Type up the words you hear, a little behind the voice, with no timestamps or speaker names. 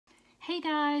Hey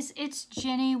guys, it's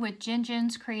Jenny with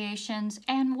Jen's Creations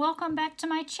and welcome back to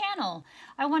my channel.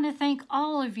 I want to thank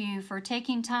all of you for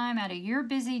taking time out of your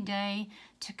busy day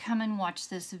to come and watch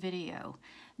this video.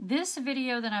 This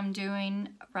video that I'm doing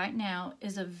right now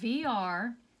is a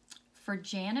VR for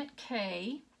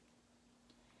JanetKay,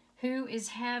 who is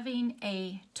having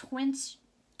a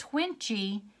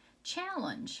Twinchie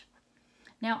challenge.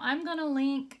 Now I'm going to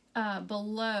link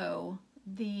below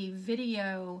the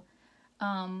video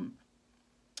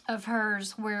of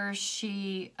hers where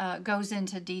she goes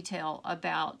into detail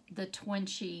about the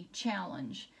Twinchie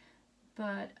challenge.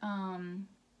 But hang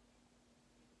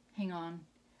on,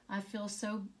 I feel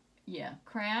so, yeah,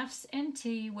 Crafts and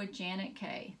Tea with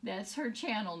JanetKay. That's her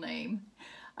channel name.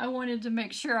 I wanted to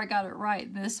make sure I got it right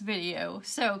in this video.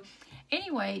 So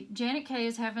anyway, JanetKay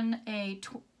is having a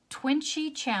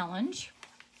Twinchie challenge,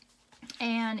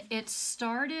 and it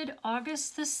started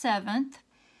August the 7th.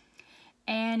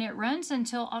 And it runs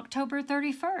until October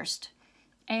 31st.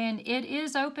 And it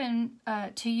is open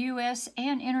to US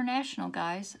and international,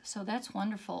 guys. So that's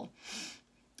wonderful.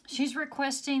 She's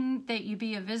requesting that you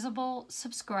be a visible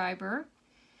subscriber.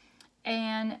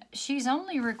 And she's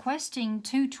only requesting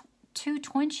two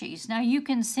Twinchies. Now you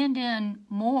can send in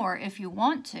more if you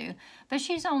want to, but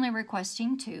she's only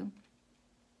requesting 2.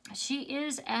 She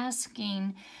is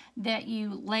asking that you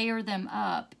layer them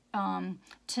up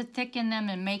to thicken them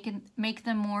and make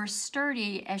them more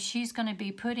sturdy, as she's going to be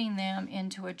putting them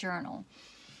into a journal.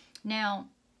 Now,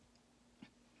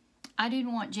 I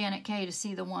didn't want JanetKay to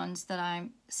see the ones that I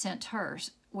sent her,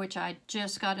 which I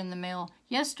just got in the mail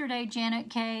yesterday,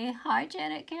 JanetKay. Hi,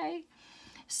 JanetKay.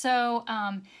 So,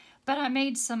 but I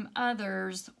made some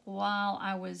others while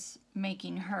I was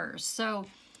making hers. So,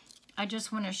 I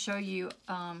just want to show you,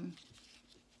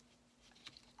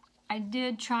 I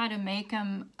did try to make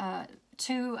them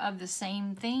 2 of the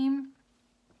same theme.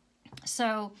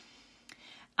 So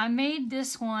I made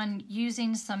this one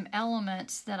using some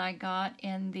elements that I got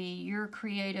in the Your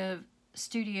Creative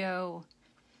Studio,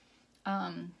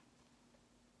 what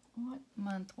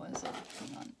month was it?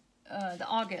 Hang on. The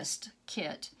August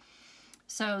kit.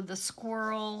 So the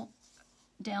squirrel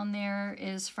down there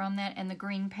is from that, and the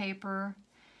green paper,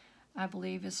 I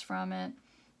believe, is from it.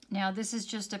 Now this is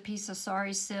just a piece of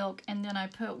sari silk, and then I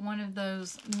put one of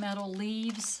those metal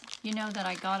leaves, you know, that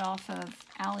I got off of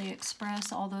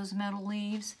AliExpress, all those metal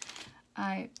leaves.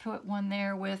 I put one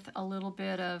there with a little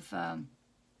bit of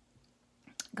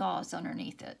gauze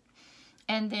underneath it.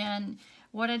 And then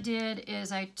what I did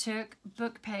is I took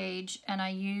book page and I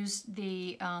used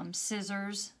the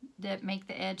scissors that make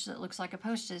the edge that looks like a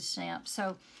postage stamp.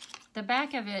 So the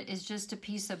back of it is just a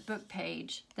piece of book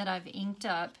page that I've inked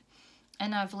up,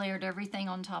 and I've layered everything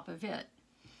on top of it.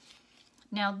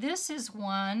 Now this is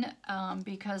one,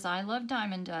 because I love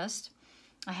diamond dust.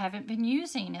 I haven't been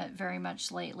using it very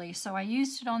much lately, so I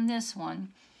used it on this one.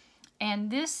 And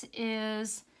this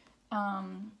is a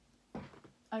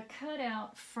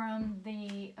cutout from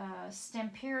the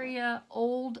Stamperia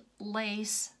Old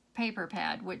Lace paper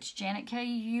pad, which JanetKay,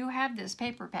 you have this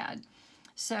paper pad.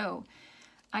 So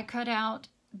I cut out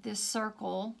this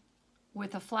circle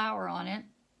with a flower on it,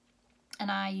 and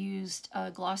I used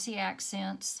glossy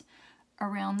accents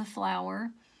around the flower,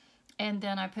 and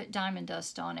then I put diamond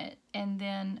dust on it. And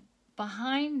then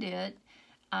behind it,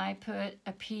 I put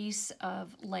a piece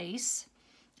of lace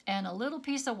and a little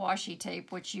piece of washi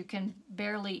tape, which you can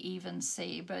barely even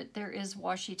see, but there is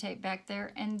washi tape back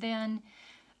there. And then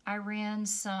I ran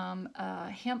some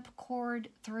hemp cord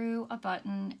through a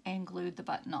button and glued the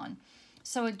button on.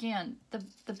 So again,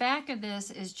 the back of this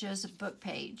is just a book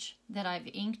page that I've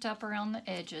inked up around the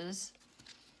edges,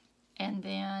 and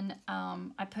then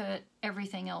I put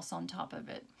everything else on top of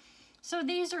it. So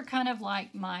these are kind of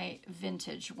like my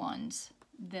vintage ones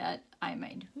that I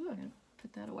made. Ooh, I'm gonna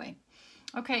put that away.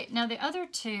 Okay, now the other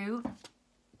 2,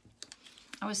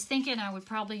 I was thinking I would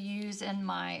probably use in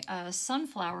my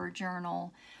sunflower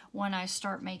journal when I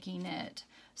start making it.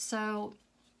 So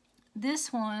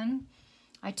this one,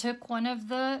 I took one of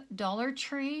the Dollar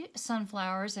Tree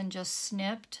sunflowers and just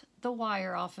snipped the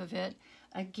wire off of it.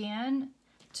 Again,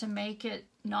 to make it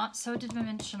not so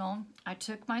dimensional, I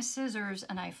took my scissors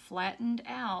and I flattened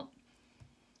out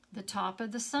the top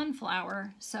of the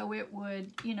sunflower so it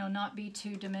would, you know, not be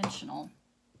too dimensional.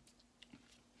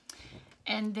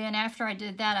 And then after I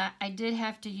did that, I did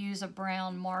have to use a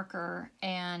brown marker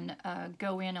and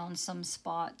go in on some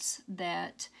spots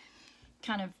that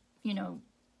kind of, you know,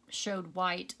 showed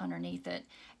white underneath it.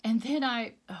 And then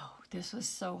oh, this was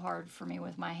so hard for me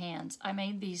with my hands. I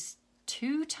made these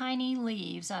 2 tiny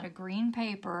leaves out of green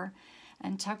paper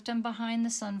and tucked them behind the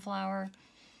sunflower.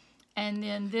 And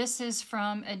then this is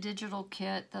from a digital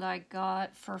kit that I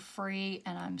got for free,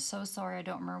 and I'm so sorry I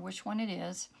don't remember which one it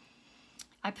is.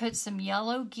 I put some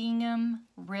yellow gingham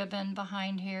ribbon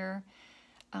behind here,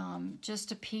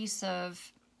 just a piece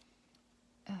of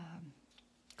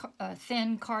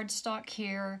thin cardstock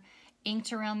here,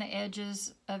 inked around the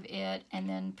edges of it, and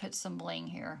then put some bling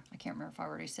here. I can't remember if I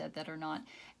already said that or not.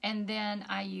 And then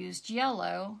I used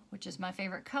yellow, which is my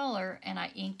favorite color, and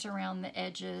I inked around the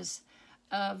edges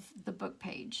of the book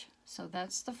page. So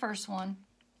that's the first one.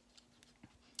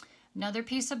 Another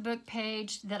piece of book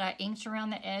page that I inked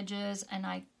around the edges, and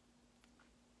I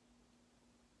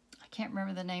can't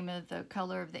remember the name of the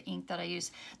color of the ink that I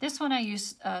used. This one I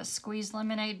used Squeeze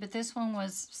Lemonade, but this one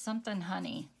was something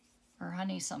honey, or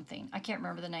honey something. I can't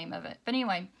remember the name of it. But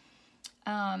anyway,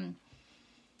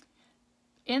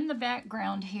 in the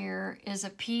background here is a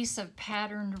piece of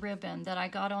patterned ribbon that I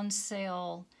got on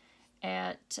sale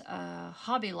at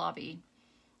Hobby Lobby.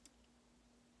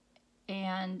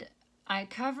 And I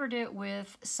covered it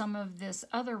with some of this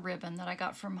other ribbon that I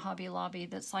got from Hobby Lobby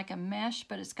that's like a mesh,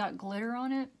 but it's got glitter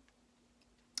on it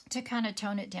to kind of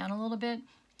tone it down a little bit.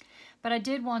 But I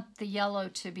did want the yellow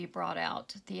to be brought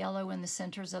out, the yellow in the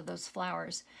centers of those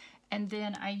flowers. And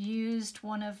then I used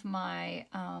one of my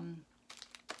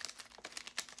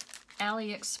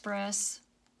AliExpress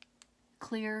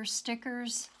clear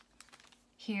stickers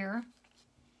here.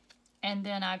 And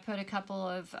then I put a couple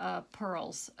of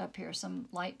pearls up here, some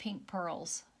light pink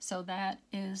pearls. So that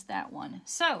is that one.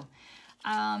 So,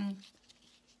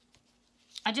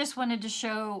 I just wanted to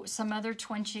show some other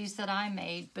Twinchies that I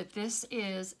made, but this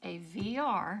is a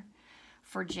VR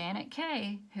for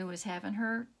JanetKay, who is having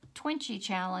her Twinchie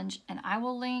challenge, and I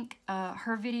will link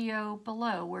her video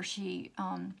below where she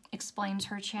explains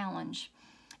her challenge.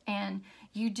 And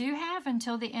you do have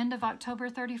until the end of October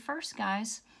 31st,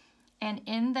 guys. And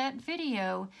in that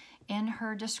video, in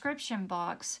her description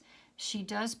box, she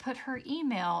does put her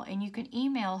email, and you can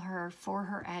email her for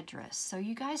her address. So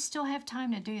you guys still have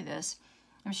time to do this.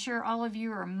 I'm sure all of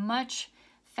you are much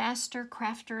faster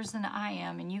crafters than I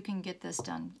am, and you can get this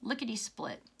done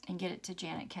lickety-split and get it to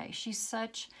JanetKay. She's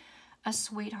such a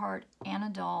sweetheart and a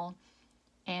doll,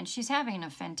 and she's having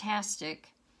a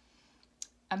fantastic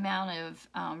amount of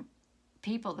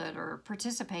people that are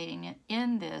participating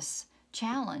in this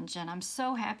challenge, and I'm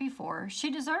so happy for her. She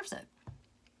deserves it.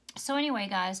 So anyway,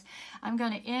 guys, I'm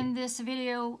going to end this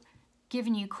video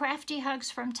giving you crafty hugs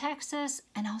from Texas,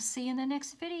 and I'll see you in the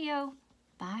next video.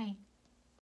 Bye.